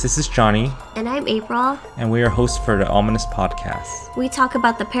This is Johnny. And I'm April. And we are hosts for the Ominous Podcast. We talk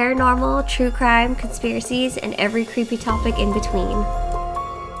about the paranormal, true crime, conspiracies, and every creepy topic in between.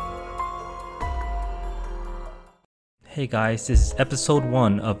 Hey guys, this is episode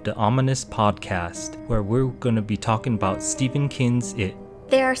 1 of the Ominous Podcast, where we're going to be talking about Stephen King's It.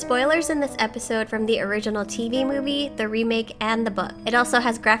 There are spoilers in this episode from the original TV movie, the remake, and the book. It also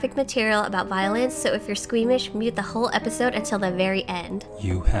has graphic material about violence, so if you're squeamish, mute the whole episode until the very end.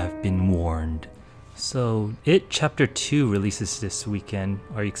 You have been warned. So, It Chapter 2 releases this weekend.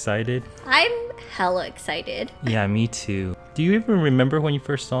 Are you excited? I'm hella excited. Yeah, me too. Do you even remember when you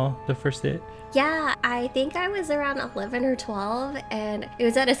first saw the first It? Yeah, I think I was around 11 or 12, and it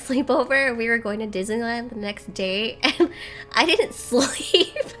was at a sleepover, and we were going to Disneyland the next day, and I didn't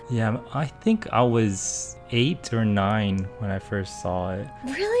sleep. Yeah, I think I was 8 or 9 when I first saw it.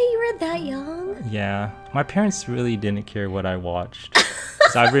 Really? You were that young? Yeah, my parents really didn't care what I watched.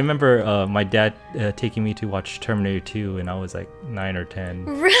 So I remember my dad taking me to watch Terminator 2, and I was like 9 or 10.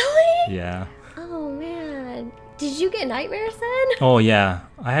 Really? Yeah. Oh, man. Did you get nightmares then? Oh, yeah.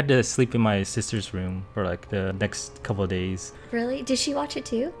 I had to sleep in my sister's room for like the next couple of days. Really? Did she watch it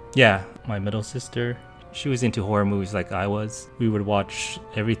too? Yeah, my middle sister. She was into horror movies like I was. We would watch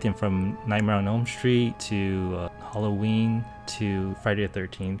everything from Nightmare on Elm Street to Halloween to Friday the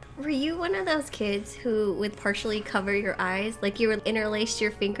 13th. Were you one of those kids who would partially cover your eyes? Like you would interlace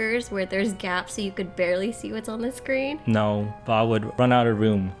your fingers where there's gaps so you could barely see what's on the screen? No, but I would run out of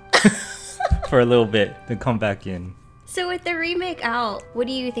room for a little bit, then come back in. So with the remake out, what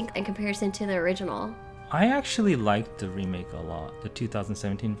do you think in comparison to the original? I actually liked the remake a lot, the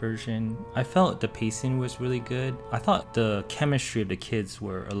 2017 version. I felt the pacing was really good. I thought the chemistry of the kids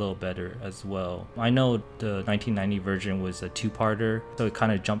were a little better as well. I know the 1990 version was a two-parter, so it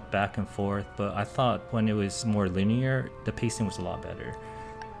kind of jumped back and forth, but I thought when it was more linear, the pacing was a lot better.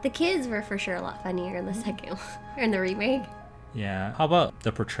 The kids were for sure a lot funnier in the second one, or in the remake. Yeah. How about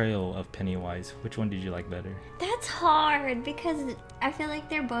the portrayal of Pennywise? Which one did you like better? That's hard because I feel like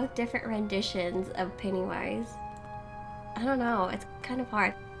they're both different renditions of Pennywise. I don't know. It's kind of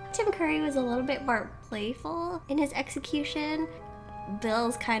hard. Tim Curry was a little bit more playful in his execution.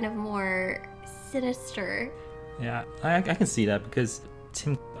 Bill's kind of more sinister. Yeah, I can see that because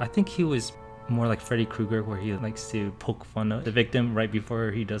I think he was more like Freddy Krueger, where he likes to poke fun at the victim right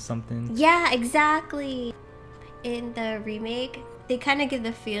before he does something. Yeah, exactly. In the remake, they kind of give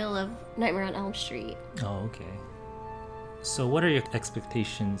the feel of Nightmare on Elm Street. Oh, okay. So what are your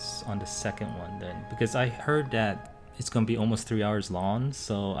expectations on the second one then? Because I heard that it's going to be almost 3 hours long,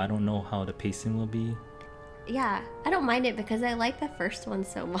 so I don't know how the pacing will be. Yeah, I don't mind it because I like the first one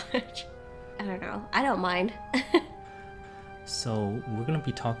so much. I don't know. I don't mind. So we're going to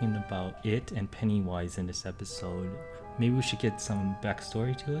be talking about It and Pennywise in this episode. Maybe we should get some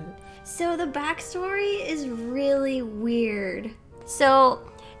backstory to it? So the backstory is really weird. So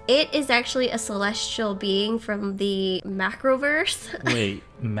It is actually a celestial being from the Macroverse. Wait,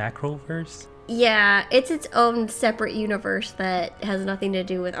 Macroverse? Yeah, it's its own separate universe that has nothing to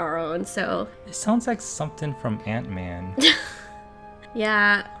do with our own, so... It sounds like something from Ant-Man.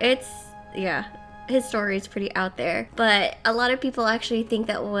 Yeah, his story is pretty out there. But a lot of people actually think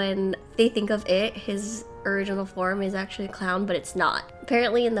that when they think of It, his original form is actually a clown, but it's not.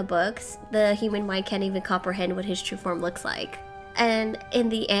 Apparently in the books, the human mind can't even comprehend what his true form looks like. And in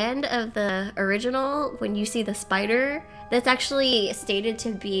the end of the original, when you see the spider, that's actually stated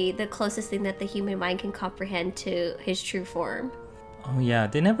to be the closest thing that the human mind can comprehend to his true form. Oh yeah,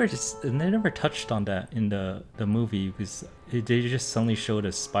 they never touched on that in the movie because they just suddenly showed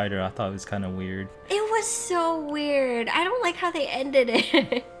a spider. I thought it was kind of weird. It was so weird. I don't like how they ended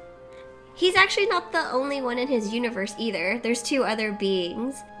it. He's actually not the only one in his universe either. There's 2 other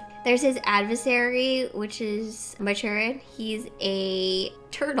beings. There's his adversary, which is Maturin. He's a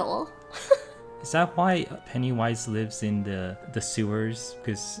turtle. Is that why Pennywise lives in the sewers?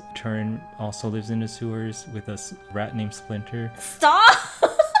 Because Turin also lives in the sewers with a rat named Splinter. Stop!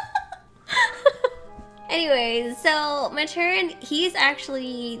 Anyways, so Maturin, he's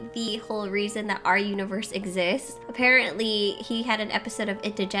actually the whole reason that our universe exists. Apparently, he had an episode of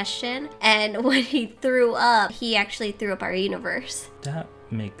indigestion, and when he threw up, he actually threw up our universe. That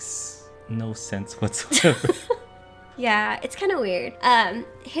makes no sense whatsoever. Yeah, it's kind of weird.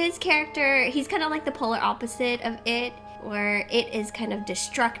 His character, he's kind of like the polar opposite of It, where It is kind of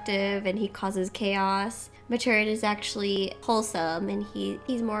destructive and he causes chaos. Maturin is actually wholesome and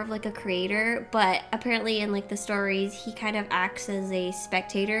he's more of like a creator, but apparently in like the stories he kind of acts as a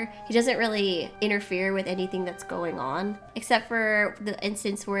spectator. He doesn't really interfere with anything that's going on, except for the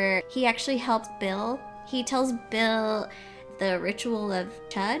instance where he actually helps Bill. He tells Bill the ritual of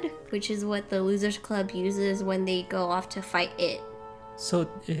Chud, which is what the Losers Club uses when they go off to fight it. So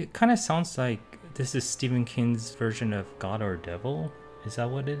it kind of sounds like this is Stephen King's version of God or Devil. Is that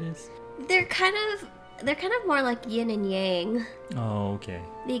what it is? They're kind of more like yin and yang. Oh, okay.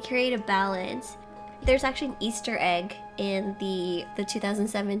 They create a balance. There's actually an Easter egg in the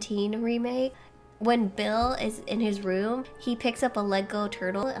 2017 remake. When Bill is in his room, he picks up a Lego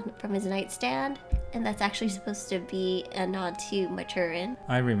turtle from his nightstand, and that's actually supposed to be a nod to Maturin.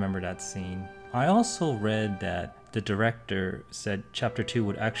 I remember that scene. I also read that the director said Chapter 2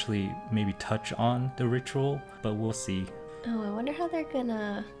 would actually maybe touch on the ritual, but we'll see. Oh, I wonder how they're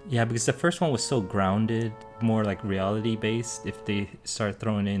gonna... Yeah, because the first one was so grounded, more like reality based. If they start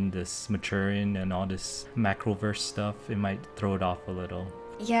throwing in this Maturin and all this Macroverse stuff, it might throw it off a little.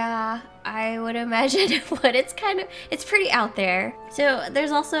 Yeah, I would imagine, but it's pretty out there. So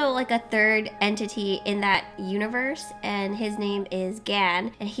there's also like a third entity in that universe, and his name is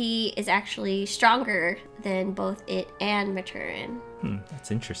Gan, and he is actually stronger than both it and Maturin. That's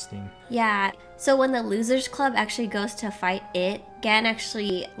interesting. Yeah, so when the Losers Club actually goes to fight it, Gan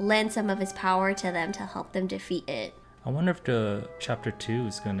actually lends some of his power to them to help them defeat it. I wonder if the Chapter 2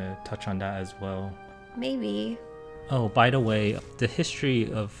 is going to touch on that as well. Maybe. Oh, by the way, the history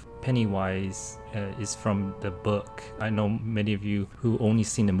of Pennywise is from the book. I know many of you who only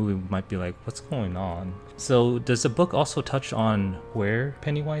seen the movie might be like, what's going on? So does the book also touch on where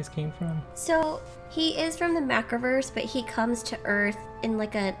Pennywise came from? So he is from the Macroverse, but he comes to Earth in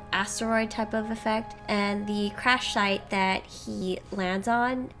like an asteroid type of effect, and the crash site that he lands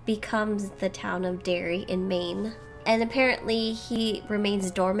on becomes the town of Derry in Maine. And apparently he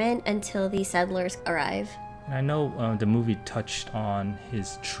remains dormant until the settlers arrive. I know the movie touched on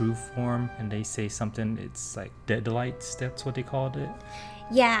his true form, and they say something, it's like deadlights, that's what they called it.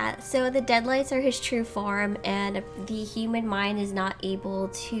 Yeah, so the deadlights are his true form, and the human mind is not able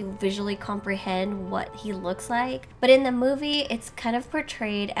to visually comprehend what he looks like. But in the movie, it's kind of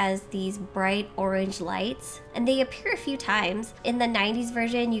portrayed as these bright orange lights, and they appear a few times. In the 90s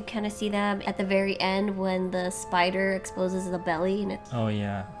version, you kind of see them at the very end when the spider exposes the belly. And Oh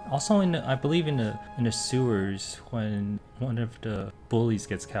yeah. Also, I believe in the sewers when one of the bullies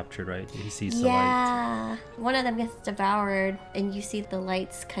gets captured, right? He sees the light yeah, one of them gets devoured, and you see the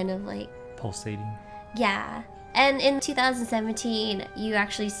lights kind of like pulsating. Yeah. And in 2017, you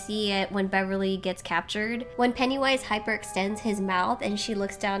actually see it when Beverly gets captured. When Pennywise hyperextends his mouth and she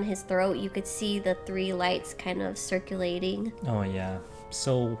looks down his throat, you could see the three lights kind of circulating. Oh yeah.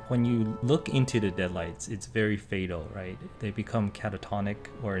 So when you look into the deadlights, it's very fatal, right? They become catatonic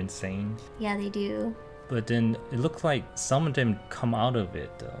or insane. Yeah, they do. But then it looks like some of them come out of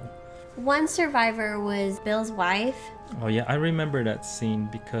it though. One survivor was Bill's wife. Oh yeah, I remember that scene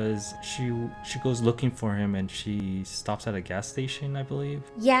because she goes looking for him and she stops at a gas station, I believe.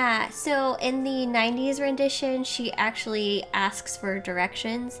 Yeah, so in the 90s rendition, she actually asks for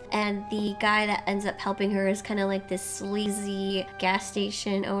directions, and the guy that ends up helping her is kind of like this sleazy gas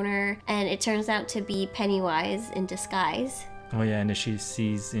station owner, and it turns out to be Pennywise in disguise. Oh yeah, and then she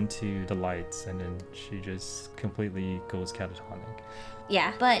sees into the lights and then she just completely goes catatonic.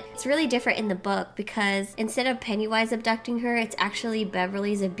 Yeah, but it's really different in the book because instead of Pennywise abducting her, it's actually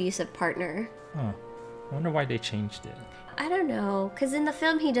Beverly's abusive partner. Huh. I wonder why they changed it. I don't know, because in the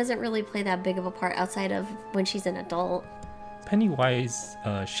film he doesn't really play that big of a part outside of when she's an adult. Pennywise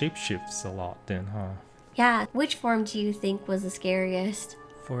shapeshifts a lot then, huh? Yeah, which form do you think was the scariest?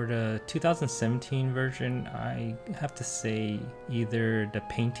 For the 2017 version, I have to say either the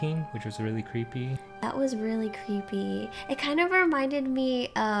painting, which was really creepy. That was really creepy. It kind of reminded me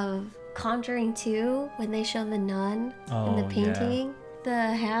of Conjuring 2 when they show the nun in the painting. Yeah.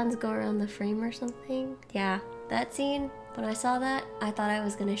 The hands go around the frame or something. Yeah, that scene, when I saw that, I thought I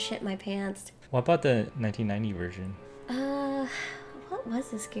was gonna shit my pants. What about the 1990 version? What was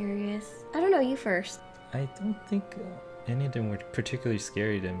the scariest? I don't know, you first. I don't think any of them were particularly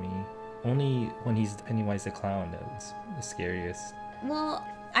scary to me. Only when he's Pennywise the Clown that was the scariest. Well,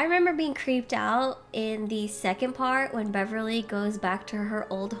 I remember being creeped out in the second part when Beverly goes back to her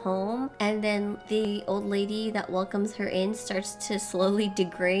old home and then the old lady that welcomes her in starts to slowly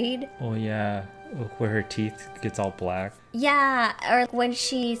degrade. Oh yeah, where her teeth gets all black. Yeah, or when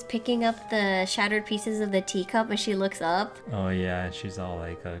she's picking up the shattered pieces of the teacup and she looks up. Oh yeah, she's all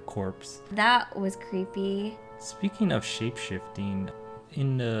like a corpse. That was creepy. Speaking of shapeshifting,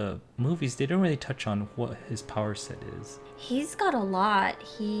 in the movies, they don't really touch on what his power set is. He's got a lot.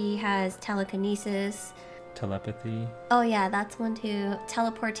 He has telekinesis. Telepathy. Oh yeah, that's one too.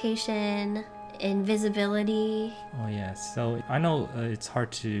 Teleportation. invisibility. Oh yeah, so I know it's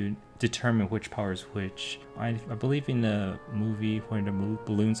hard to determine which power is which. I believe in the movie when the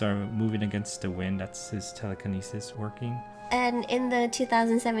balloons are moving against the wind, that's his telekinesis working. And in the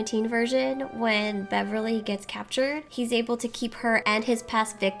 2017 version, when Beverly gets captured, he's able to keep her and his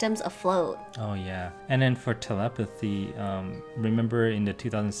past victims afloat. Oh yeah. And then for telepathy, remember in the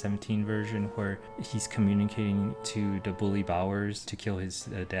 2017 version where he's communicating to the bully Bowers to kill his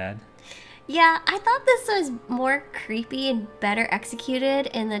dad? Yeah, I thought this was more creepy and better executed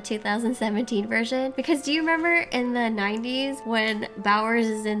in the 2017 version. Because do you remember in the 90s when Bowers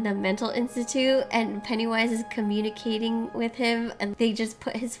is in the mental institute and Pennywise is communicating with him and they just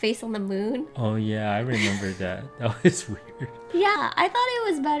put his face on the moon? Oh yeah, I remember that. That was weird. Yeah, I thought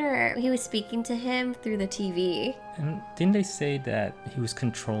it was better. He was speaking to him through the TV. And didn't they say that he was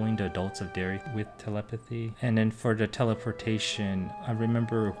controlling the adults of Derry with telepathy? And then for the teleportation, I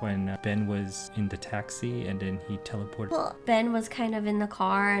remember when Ben was in the taxi and then he teleported. Well, Ben was kind of in the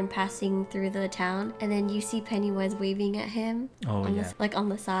car and passing through the town, and then you see Pennywise waving at him. Oh, on yeah. On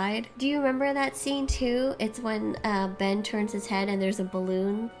the side. Do you remember that scene too? It's when Ben turns his head and there's a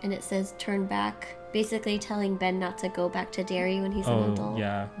balloon and it says turn back. Basically telling Ben not to go back to Derry when he's an adult. Oh,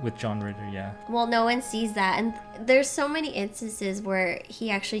 yeah, with John Ritter, yeah. Well, no one sees that. And there's so many instances where he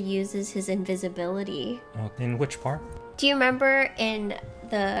actually uses his invisibility. Oh, in which part? Do you remember in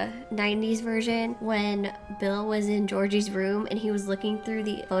the 90s version when Bill was in Georgie's room and he was looking through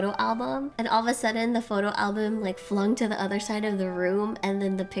the photo album and all of a sudden the photo album like flung to the other side of the room and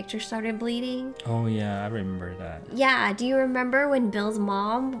then the picture started bleeding? Oh yeah, I remember that. Yeah, do you remember when Bill's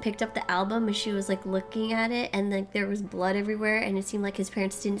mom picked up the album and she was like looking at it and like there was blood everywhere and it seemed like his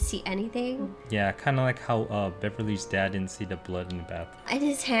parents didn't see anything? Yeah, kind of like how Beverly's dad didn't see the blood in the bathroom. And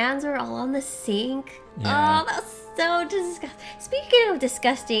his hands were all on the sink. Yeah. Oh, that's so disgusting. Speaking of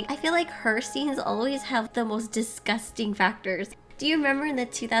disgusting, I feel like her scenes always have the most disgusting factors. Do you remember in the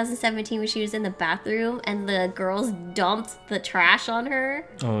 2017 when she was in the bathroom and the girls dumped the trash on her?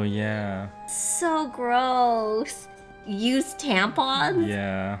 Oh yeah. So gross. Used tampons?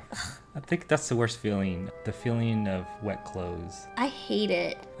 Yeah. I think that's the worst feeling. The feeling of wet clothes. I hate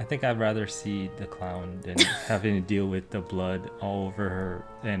it. I think I'd rather see the clown than having to deal with the blood all over her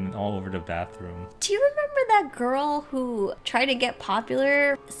and all over the bathroom. Do you remember that girl who tried to get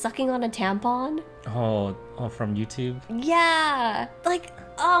popular sucking on a tampon? Oh, from YouTube? Yeah. Like,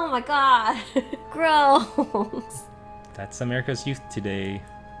 oh my god. Gross. That's America's youth today.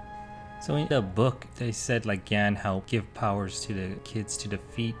 So in the book, they said like Gan helped give powers to the kids to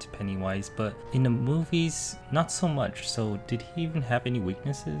defeat Pennywise, but in the movies, not so much. So did he even have any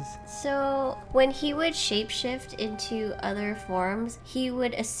weaknesses? So when he would shapeshift into other forms, he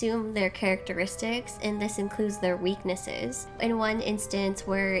would assume their characteristics, and this includes their weaknesses. In one instance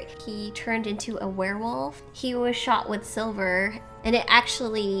where he turned into a werewolf, he was shot with silver, and it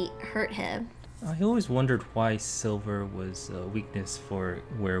actually hurt him. I always wondered why silver was a weakness for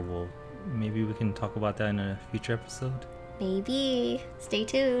werewolf. Maybe we can talk about that in a future episode. Maybe. Stay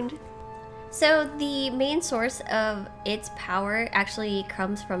tuned. So the main source of its power actually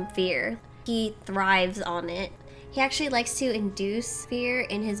comes from fear. He thrives on it. He actually likes to induce fear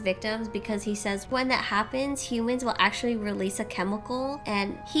in his victims because he says when that happens, humans will actually release a chemical,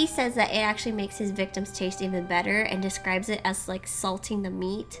 and he says that it actually makes his victims taste even better and describes it as like salting the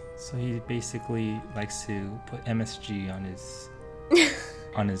meat. So he basically likes to put MSG on his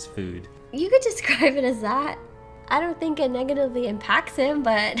on his food. You could describe it as that. I don't think it negatively impacts him,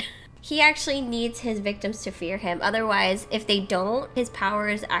 but he actually needs his victims to fear him. Otherwise, if they don't, his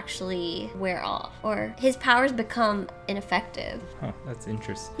powers actually wear off, or his powers become ineffective. Huh, that's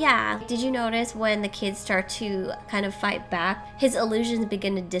interesting. Yeah. Did you notice when the kids start to kind of fight back, his illusions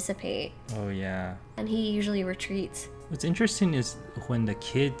begin to dissipate, Oh yeah. and he usually retreats? What's interesting is when the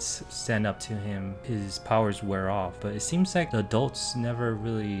kids stand up to him, his powers wear off, but it seems like the adults never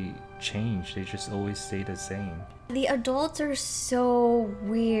really change. They just always stay the same. The adults are so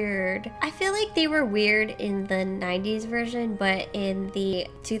weird. I feel like they were weird in the 90s version, but in the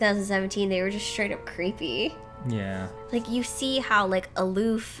 2017, they were just straight up creepy. Yeah. Like, you see how, like,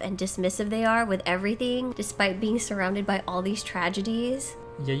 aloof and dismissive they are with everything, despite being surrounded by all these tragedies.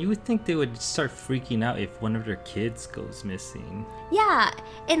 Yeah, you would think they would start freaking out if one of their kids goes missing. Yeah,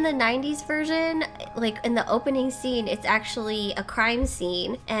 in the 90s version, like in the opening scene, it's actually a crime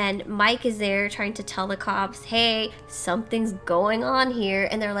scene, and Mike is there trying to tell the cops, hey, something's going on here,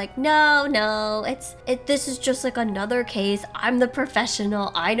 and they're like, no, this is just like another case. I'm the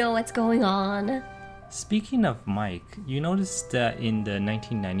professional. I know what's going on. Speaking of Mike, you notice that in the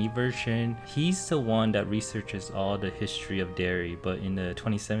 1990 version, he's the one that researches all the history of Derry, but in the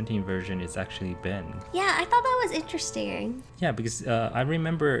 2017 version, it's actually Ben. Yeah, I thought that was interesting. Yeah, because I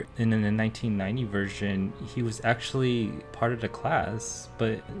remember in the 1990 version, he was actually part of the class,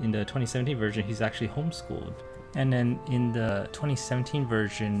 but in the 2017 version, he's actually homeschooled. And then in the 2017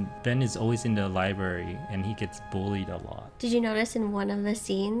 version, Ben is always in the library and he gets bullied a lot. Did you notice in one of the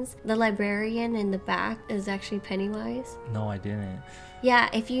scenes, the librarian in the back is actually Pennywise? No, I didn't. Yeah,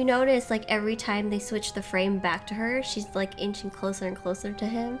 if you notice, like every time they switch the frame back to her, she's like inching closer and closer to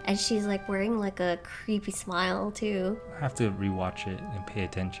him. And she's like wearing like a creepy smile too. I have to rewatch it and pay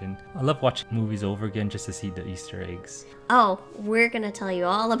attention. I love watching movies over again just to see the Easter eggs. Oh, we're gonna tell you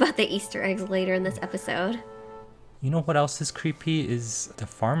all about the Easter eggs later in this episode. You know what else is creepy is the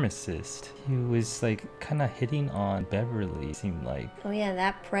pharmacist. He was like kind of hitting on Beverly, seemed like. Oh yeah,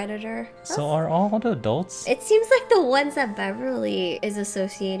 that predator. So are all the adults? It seems like the ones that Beverly is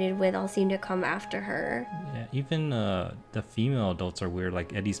associated with all seem to come after her. Yeah, even the female adults are weird,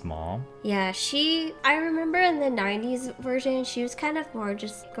 like Eddie's mom. Yeah, I remember in the 90s version, she was kind of more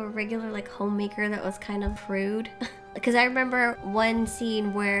just like a regular like homemaker that was kind of prude. Because I remember one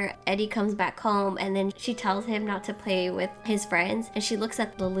scene where Eddie comes back home and then she tells him not to play with his friends. And she looks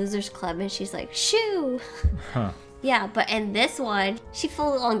at the Losers Club and she's like, shoo! Huh. Yeah, but in this one, she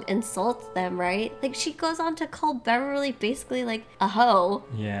full on insults them, right? Like, she goes on to call Beverly basically like a hoe.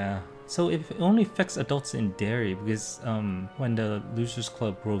 Yeah. So it only affects adults in Derry because when the Losers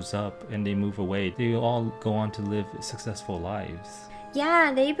Club grows up and they move away, they all go on to live successful lives.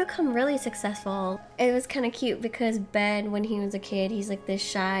 Yeah, they become really successful. It was kind of cute because Ben, when he was a kid, he's like this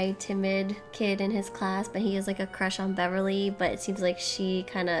shy, timid kid in his class, but he has like a crush on Beverly, but it seems like she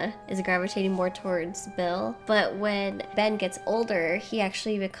kind of is gravitating more towards Bill. But when Ben gets older, he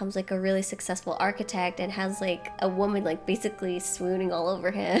actually becomes like a really successful architect and has like a woman like basically swooning all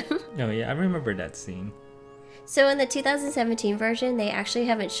over him. Oh yeah, I remember that scene. So in the 2017 version, they actually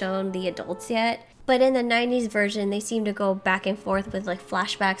haven't shown the adults yet. But in the 90s version, they seem to go back and forth with like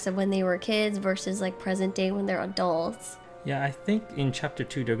flashbacks of when they were kids versus like present day when they're adults. Yeah, I think in chapter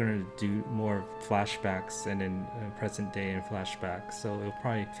 2 they're going to do more flashbacks and then present day and flashbacks. So it'll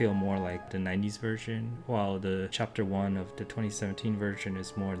probably feel more like the 90s version, while the chapter 1 of the 2017 version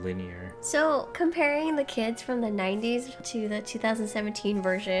is more linear. So comparing the kids from the 90s to the 2017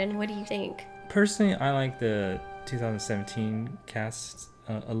 version, what do you think? Personally, I like the 2017 cast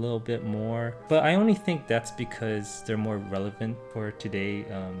a little bit more, but I only think that's because they're more relevant for today,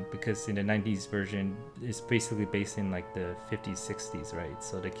 because in the 90s version it's basically based in like the 50s 60s, right?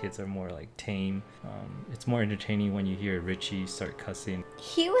 So the kids are more like tame. It's more entertaining when you hear Richie start cussing.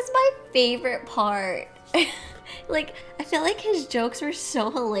 He was my favorite part. Like, I feel like his jokes were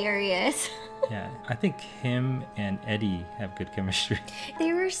so hilarious. Yeah, I think him and Eddie have good chemistry.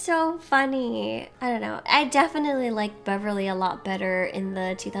 They were so funny. I don't know. I definitely like Beverly a lot better in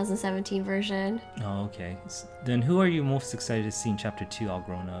the 2017 version. Oh, okay. Then who are you most excited to see in chapter 2 all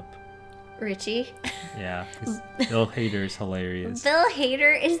grown up? Richie. Yeah, because Bill Hader is hilarious. Bill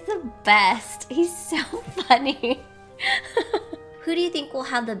Hader is the best. He's so funny. Who do you think will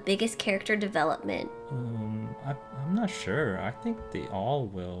have the biggest character development? I'm not sure. I think they all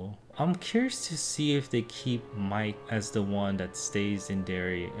will. I'm curious to see if they keep Mike as the one that stays in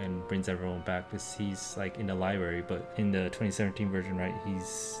Derry and brings everyone back, because he's like in the library, but in the 2017 version, right,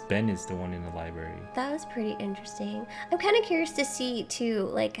 Ben is the one in the library. That was pretty interesting. I'm kind of curious to see too,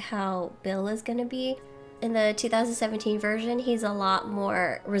 like how Bill is gonna be. In the 2017 version, he's a lot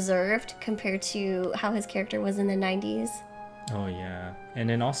more reserved compared to how his character was in the 90s. Oh yeah. And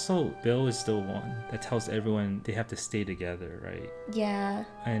then also Bill is the one that tells everyone they have to stay together, right? Yeah.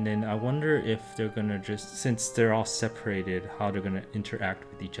 And then I wonder if they're gonna just, since they're all separated, how they're gonna interact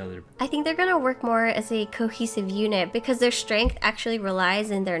with each other. I think they're gonna work more as a cohesive unit because their strength actually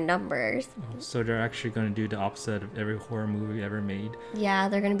relies in their numbers. Oh, so they're actually gonna do the opposite of every horror movie ever made. Yeah,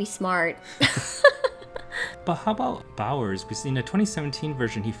 they're gonna be smart. But how about Bowers? Because in the 2017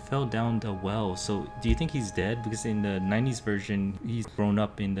 version, he fell down the well. So do you think he's dead? Because in the 90s version, he's grown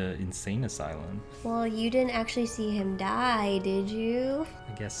up in the insane asylum. Well, you didn't actually see him die, did you?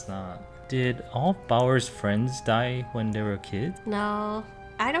 I guess not. Did all Bowers' friends die when they were kids? No,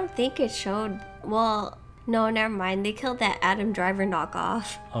 I don't think it showed. Well, no, never mind. They killed that Adam Driver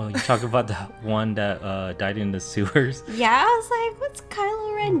knockoff. Oh, you talk about the one that died in the sewers? Yeah, I was like, what's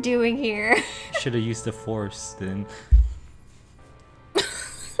Kylo Ren doing here? Should have used the Force then.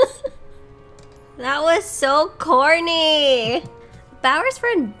 That was so corny. Bowers'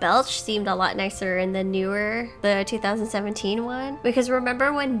 friend Belch seemed a lot nicer in the 2017 one. Because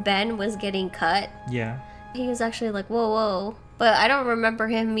remember when Ben was getting cut? Yeah. He was actually like, whoa, whoa. But I don't remember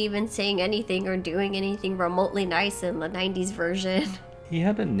him even saying anything or doing anything remotely nice in the 90s version. He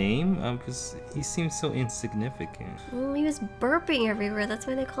had a name because he seemed so insignificant. Well, he was burping everywhere. That's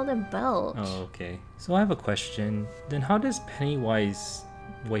why they called him Belch. Oh, okay. So I have a question. Then how does Pennywise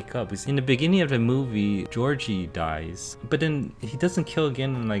wake up? Because in the beginning of the movie, Georgie dies. But then he doesn't kill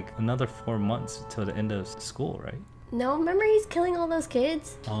again in like another 4 months until the end of school, right? No, remember he's killing all those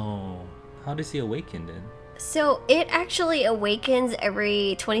kids? Oh. How does he awaken then? So it actually awakens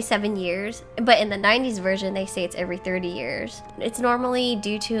every 27 years, but in the 90s version, they say it's every 30 years. It's normally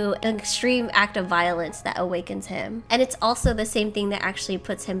due to an extreme act of violence that awakens him. And it's also the same thing that actually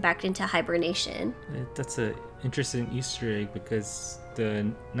puts him back into hibernation. That's an interesting Easter egg because the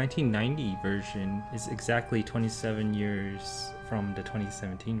 1990 version is exactly 27 years from the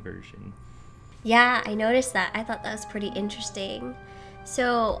 2017 version. Yeah, I noticed that. I thought that was pretty interesting.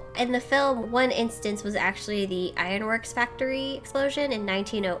 So, in the film, one instance was actually the Ironworks factory explosion in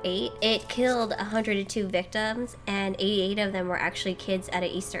 1908. It killed 102 victims, and 88 of them were actually kids at an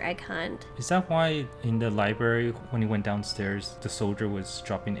Easter egg hunt. Is that why in the library, when he went downstairs, the soldier was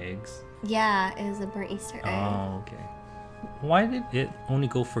dropping eggs? Yeah, it was a burnt Easter egg. Oh, okay. Why did it only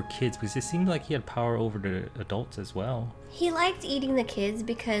go for kids? Because it seemed like he had power over the adults as well. He liked eating the kids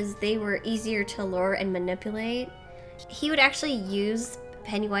because they were easier to lure and manipulate. He would actually use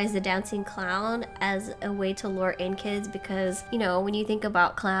Pennywise the Dancing Clown as a way to lure in kids because, you know, when you think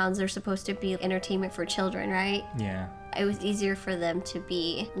about clowns, they're supposed to be entertainment for children, right? Yeah. It was easier for them to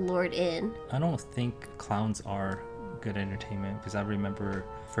be lured in. I don't think clowns are good entertainment because I remember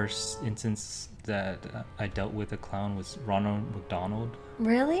first instance that I dealt with a clown was Ronald McDonald.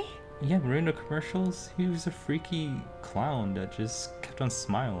 Really? Yeah, remember in the commercials? He was a freaky clown that just kept on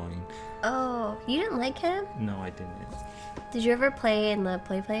smiling. Oh, you didn't like him? No, I didn't. Did you ever play in the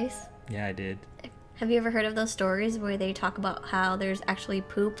play place? Yeah, I did. Have you ever heard of those stories where they talk about how there's actually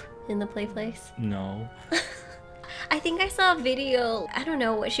poop in the play place? No. I think I saw a video. I don't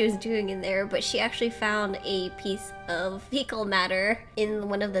know what she was doing in there, but she actually found a piece of fecal matter in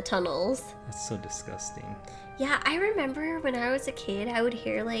one of the tunnels. That's so disgusting. Yeah, I remember when I was a kid, I would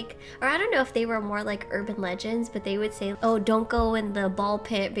hear or I don't know if they were more like urban legends, but they would say, oh, don't go in the ball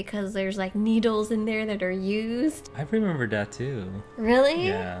pit because there's like needles in there that are used. I remember that too. Really?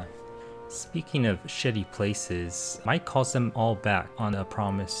 Yeah. Speaking of shitty places, Mike calls them all back on a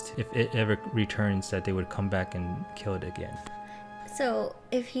promise if it ever returns that they would come back and kill it again. So,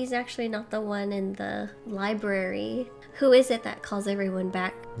 if he's actually not the one in the library, who is it that calls everyone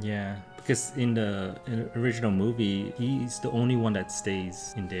back? Yeah, because in the original movie, he's the only one that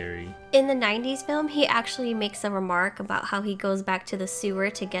stays in Derry. In the 90s film, he actually makes a remark about how he goes back to the sewer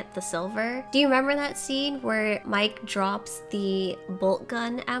to get the silver. Do you remember that scene where Mike drops the bolt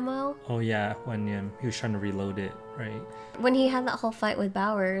gun ammo? Oh yeah, when he was trying to reload it, right? When he had that whole fight with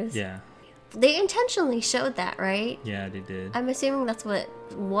Bowers. Yeah. They intentionally showed that, right? Yeah, they did. I'm assuming that's what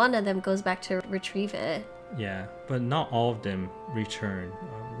one of them goes back to retrieve it. Yeah, but not all of them return.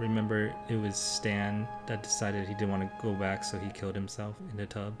 Remember, it was Stan that decided he didn't want to go back, so he killed himself in the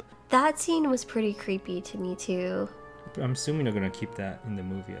tub. That scene was pretty creepy to me, too. I'm assuming they're going to keep that in the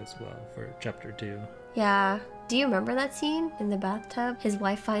movie as well for chapter 2. Yeah. Do you remember that scene in the bathtub? His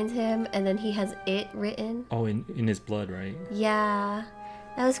wife finds him, and then he has it written. Oh, in his blood, right? Yeah.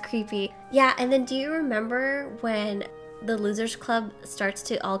 That was creepy. Yeah, and then do you remember when the Losers Club starts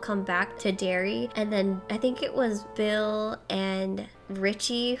to all come back to Derry? And then I think it was Bill and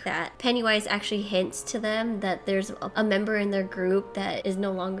Richie that Pennywise actually hints to them that there's a member in their group that is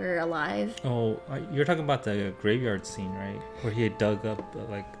no longer alive. Oh, you're talking about the graveyard scene, right? Where he had dug up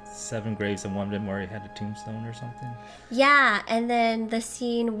like 7 graves and one of them where he had a tombstone or something. Yeah, and then the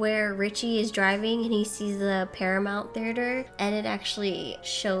scene where Richie is driving and he sees the Paramount Theater and it actually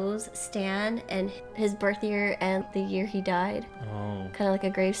shows Stan and his birth year and the year he died. Oh. Kind of like a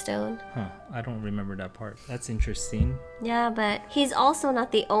gravestone. Huh. I don't remember that part. That's interesting. Yeah, but he's also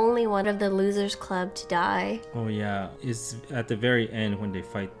not the only one of the Losers Club to die. Oh yeah, it's at the very end when they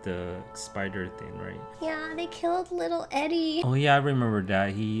fight the spider thing, right? Yeah, they killed little Eddie. Oh yeah, I remember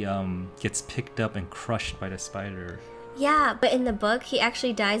that. He gets picked up and crushed by the spider. Yeah, but in the book, he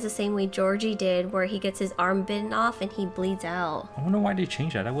actually dies the same way Georgie did, where he gets his arm bitten off and he bleeds out. I wonder why they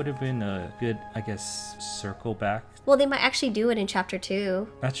changed that. That would have been a good, I guess, circle back. Well, they might actually do it in chapter 2.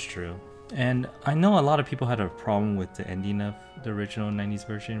 That's true. And I know a lot of people had a problem with the ending of the original 90s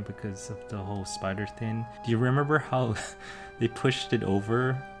version because of the whole spider thing. Do you remember how they pushed it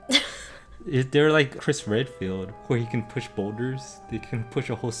over? They're like Chris Redfield, where he can push boulders. They can push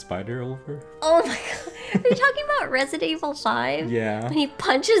a whole spider over. Oh my god. Are you talking about Resident Evil 5? Yeah. When he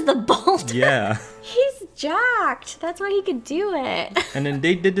punches the boulder? Yeah. He's jacked. That's why he could do it. And then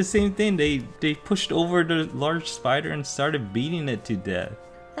they did the same thing. They pushed over the large spider and started beating it to death.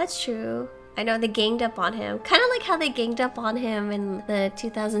 That's true. I know they ganged up on him. Kind of like how they ganged up on him in the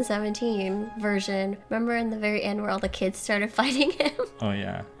 2017 version. Remember in the very end where all the kids started fighting him? Oh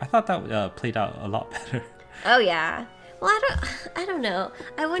yeah. I thought that played out a lot better. Oh yeah. Well, I don't know.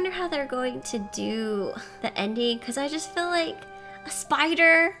 I wonder how they're going to do the ending, because I just feel like a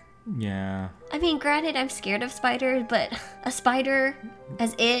spider. Yeah. I mean, granted, I'm scared of spiders, but a spider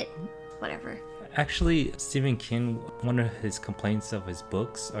as it, whatever. Actually, Stephen King, one of his complaints of his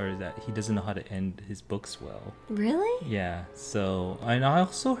books are that he doesn't know how to end his books well. Really? Yeah, so, and I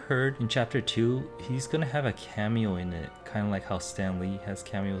also heard in chapter 2, he's gonna have a cameo in it, kind of like how Stan Lee has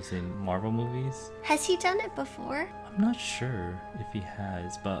cameos in Marvel movies. Has he done it before? I'm not sure if he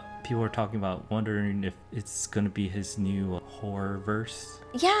has, but people are talking about wondering if it's gonna be his new horror verse.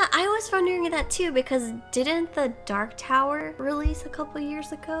 Yeah, I was wondering that too, because didn't the Dark Tower release a couple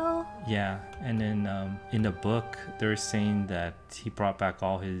years ago? Yeah, and then in the book, they're saying that he brought back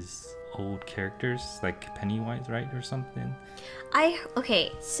all his old characters, like Pennywise, right, or something. Okay,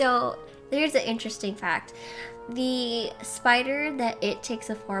 so there's an interesting fact. The spider that it takes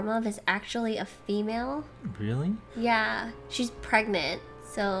the form of is actually a female. Really? Yeah, she's pregnant,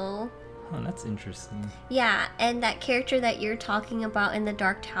 so... Oh, that's interesting. Yeah, and that character that you're talking about in the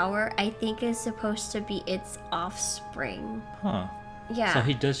Dark Tower, I think is supposed to be its offspring. Huh. Yeah. So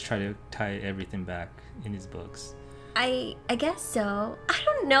he does try to tie everything back in his books. I guess so. I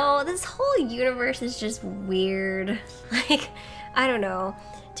don't know. This whole universe is just weird. Like, I don't know.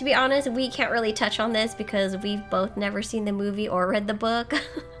 To be honest, we can't really touch on this because we've both never seen the movie or read the book.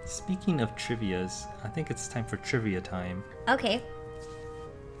 Speaking of trivias, I think it's time for trivia time. Okay.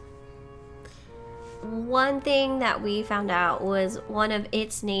 One thing that we found out was one of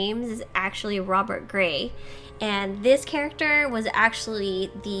its names is actually Robert Gray. And this character was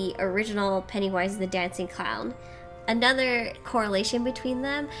actually the original Pennywise the Dancing Clown. Another correlation between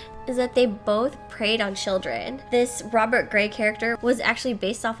them is that they both preyed on children. This Robert Gray character was actually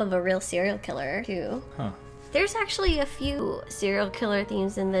based off of a real serial killer, too. Huh. There's actually a few serial killer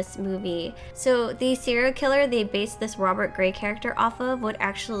themes in this movie. So the serial killer they based this Robert Gray character off of would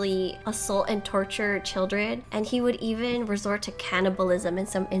actually assault and torture children, and he would even resort to cannibalism in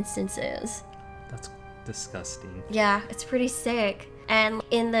some instances. That's disgusting. Yeah, it's pretty sick. And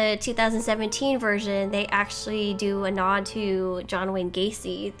in the 2017 version, they actually do a nod to John Wayne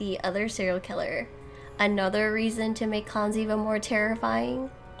Gacy, the other serial killer. Another reason to make clowns even more terrifying.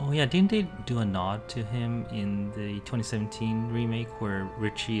 Oh yeah, didn't they do a nod to him in the 2017 remake where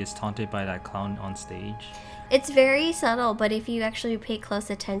Richie is taunted by that clown on stage? It's very subtle, but if you actually pay close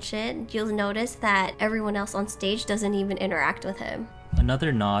attention, you'll notice that everyone else on stage doesn't even interact with him.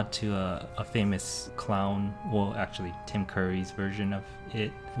 Another nod to a famous clown, well actually Tim Curry's version of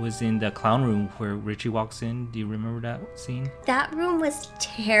it, was in the clown room where Richie walks in. Do you remember that scene? That room was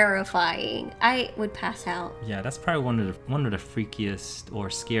terrifying. I would pass out. Yeah, that's probably one of the freakiest or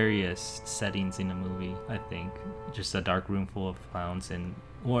scariest settings in a movie, I think. Just a dark room full of clowns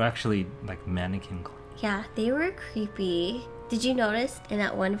or actually like mannequin clowns. Yeah, they were creepy. Did you notice in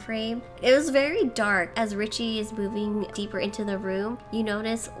that one frame? It was very dark. As Richie is moving deeper into the room, you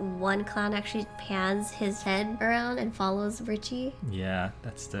notice one clown actually pans his head around and follows Richie. Yeah,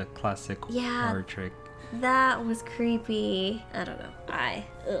 that's the classic horror trick. That was creepy. I don't know. I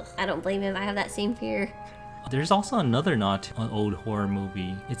don't blame him. I have that same fear. There's also another nod to an old horror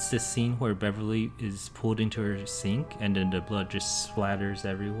movie. It's the scene where Beverly is pulled into her sink and then the blood just splatters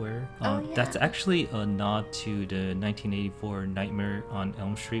everywhere. Yeah. That's actually a nod to the 1984 Nightmare on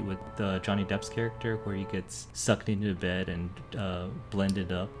Elm Street with Johnny Depp's character where he gets sucked into the bed and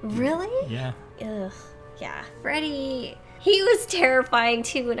blended up. Really? Yeah. Ugh. Yeah. Freddy. He was terrifying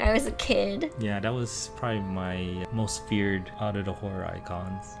too when I was a kid. Yeah, that was probably my most feared out of the horror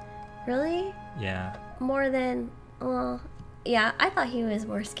icons. Really? Yeah. More than, yeah, I thought he was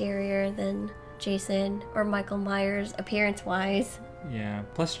more scarier than Jason or Michael Myers appearance-wise. Yeah,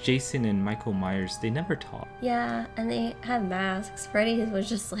 plus Jason and Michael Myers, they never talk. Yeah, and they have masks. Freddy's was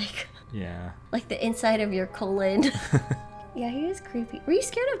just like, yeah, like the inside of your colon. Yeah, he was creepy. Were you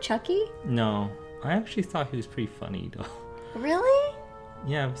scared of Chucky? No, I actually thought he was pretty funny though. Really?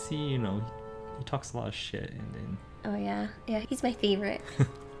 Yeah, see, he talks a lot of shit and then... Oh yeah, he's my favorite.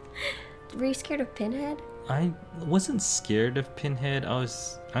 Were you scared of Pinhead? I wasn't scared of Pinhead. I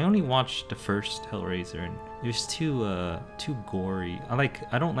only watched the first Hellraiser, and It was too gory.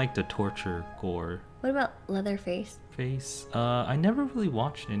 I don't like the torture gore What about Leatherface? face. I never really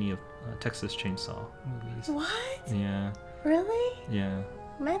watched any of Texas Chainsaw movies. What? Yeah. Really? Yeah.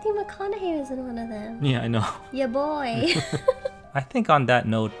 Matthew McConaughey was in one of them. Yeah, I know. Yeah, boy. I think on that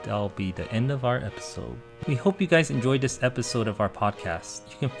note, that'll be the end of our episode. We hope you guys enjoyed this episode of our podcast.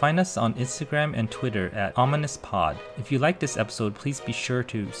 You can find us on Instagram and Twitter at OminousPod. If you like this episode, please be sure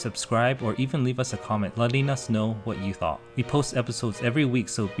to subscribe or even leave us a comment letting us know what you thought. We post episodes every week,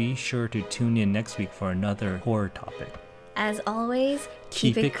 so be sure to tune in next week for another horror topic. As always,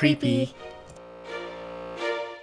 Keep it creepy.